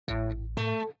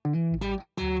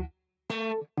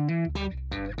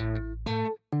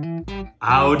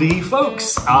Howdy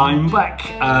folks, I'm back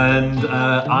and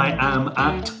I am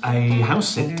at a house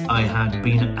sit I had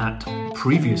been at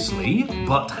previously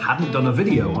but hadn't done a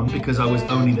video on because I was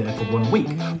only there for 1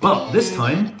 week. But this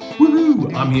time,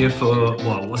 woohoo, I'm here for,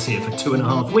 well, what's here, for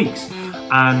 2.5 weeks.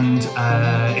 And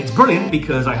it's brilliant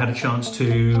because I had a chance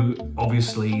to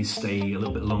obviously stay a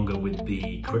little bit longer with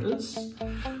the critters,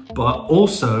 but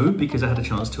also because I had a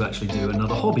chance to actually do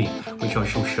another hobby, which I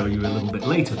shall show you a little bit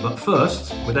later. But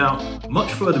first, without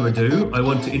much further ado, I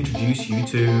want to introduce you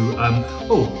to, a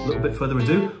little bit further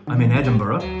ado, I'm in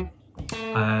Edinburgh,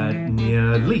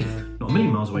 near Leith, not a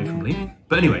million miles away from Leith.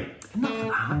 But anyway, enough of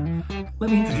that. Let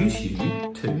me introduce you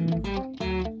to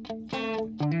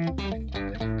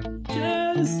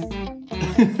Jazz.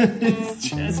 It's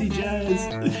Jazzy Jazz.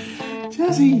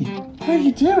 Jazzy, how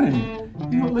you doing?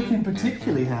 You're not looking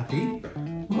particularly happy.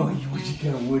 Oh, would you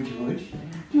go, would you?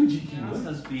 Jazz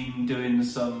has been doing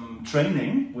some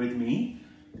training with me.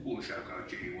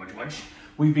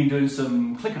 We've been doing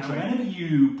some clicker training. Whenever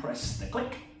you press the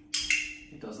click,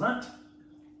 it does that.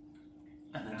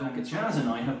 And then Jazz and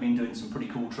I have been doing some pretty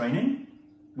cool training.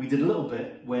 We did a little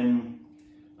bit when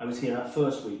I was here that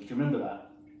first week. Do you remember that?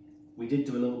 We did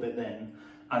do a little bit then.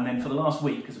 And then for the last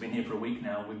week, because I've been here for a week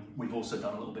now, we've also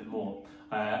done a little bit more,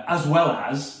 as well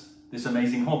as this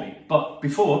amazing hobby. But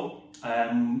before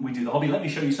we do the hobby, let me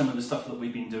show you some of the stuff that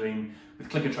we've been doing with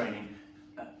clicker training.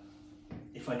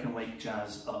 If I can wake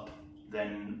Jazz up,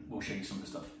 then we'll show you some of the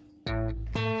stuff.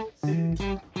 Sit,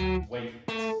 wait.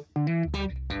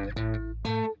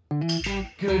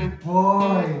 Good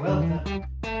boy, well done.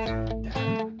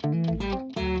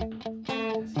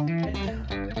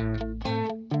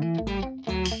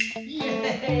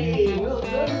 Yay, well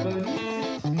done, buddy.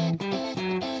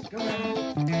 Go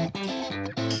around.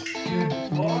 Good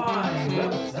boy,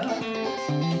 well done.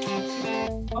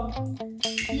 Up.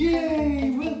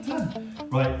 Yay, well done.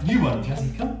 Right, new one, Jazzy,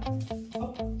 come.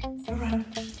 Up, go around.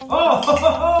 Oh, ho,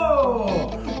 ho, ho.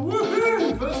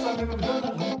 Woohoo! First time I've ever done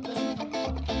that one.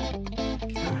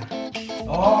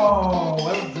 Oh,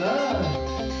 well done.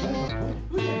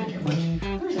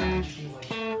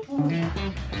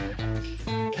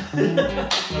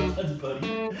 Well done, buddy.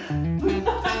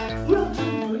 Well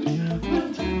done, buddy. Well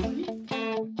done, buddy.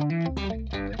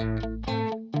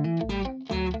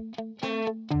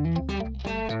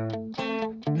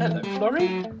 Hello,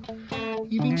 Florrie.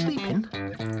 You been sleeping?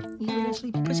 You been a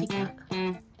sleepy pussycat?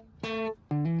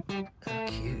 How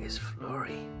cute is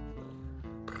Florrie?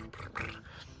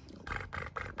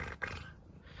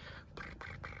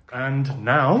 And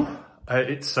now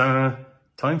it's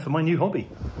time for my new hobby.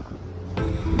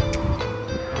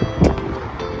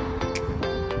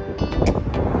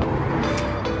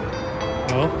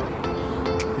 Well,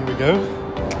 here we go.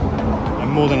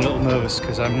 I'm more than a little nervous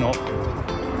because I'm not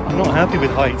happy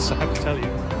with heights, I have to tell you.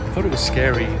 I thought it was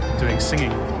scary doing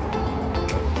singing,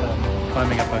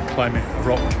 climbing up a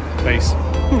rock face.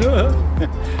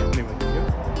 Anyway.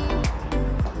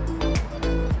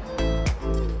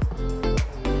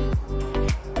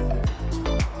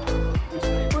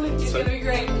 It's gonna be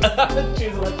great.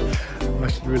 Cheers, I'm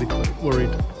actually really quite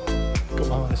worried. Got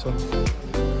my eyes on.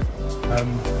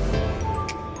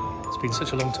 It's been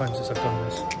such a long time since I've done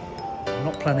this. I'm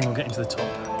not planning on getting to the top.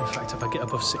 In fact, if I get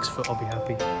above 6 foot, I'll be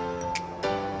happy.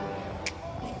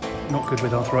 Not good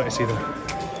with arthritis either.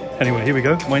 Anyway, here we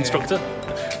go. My instructor.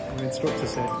 My instructor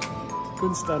said,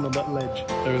 couldn't stand on that ledge.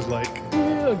 I was like,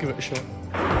 yeah, I'll give it a shot.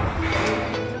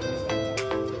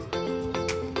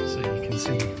 So you can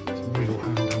see some real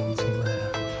handholds in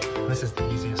there. This is the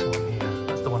easiest one here.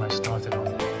 That's the one I started on.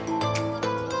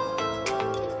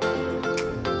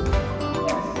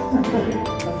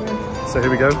 So here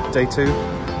we go, day 2.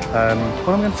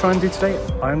 What I'm going to try and do today,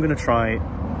 I'm going to try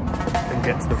and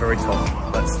get to the very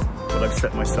top. That's what I've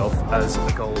set myself as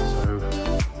a goal. So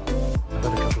I've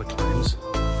had a couple of climbs.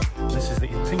 This is I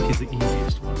think is the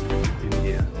easiest one in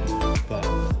here, but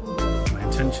my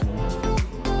intention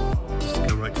is to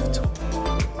go right to the top.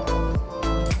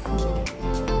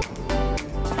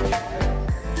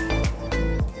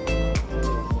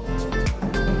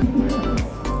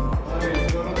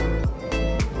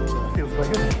 Feels quite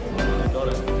good.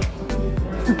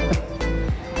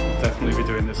 Definitely be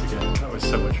doing this again. That was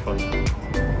so much fun.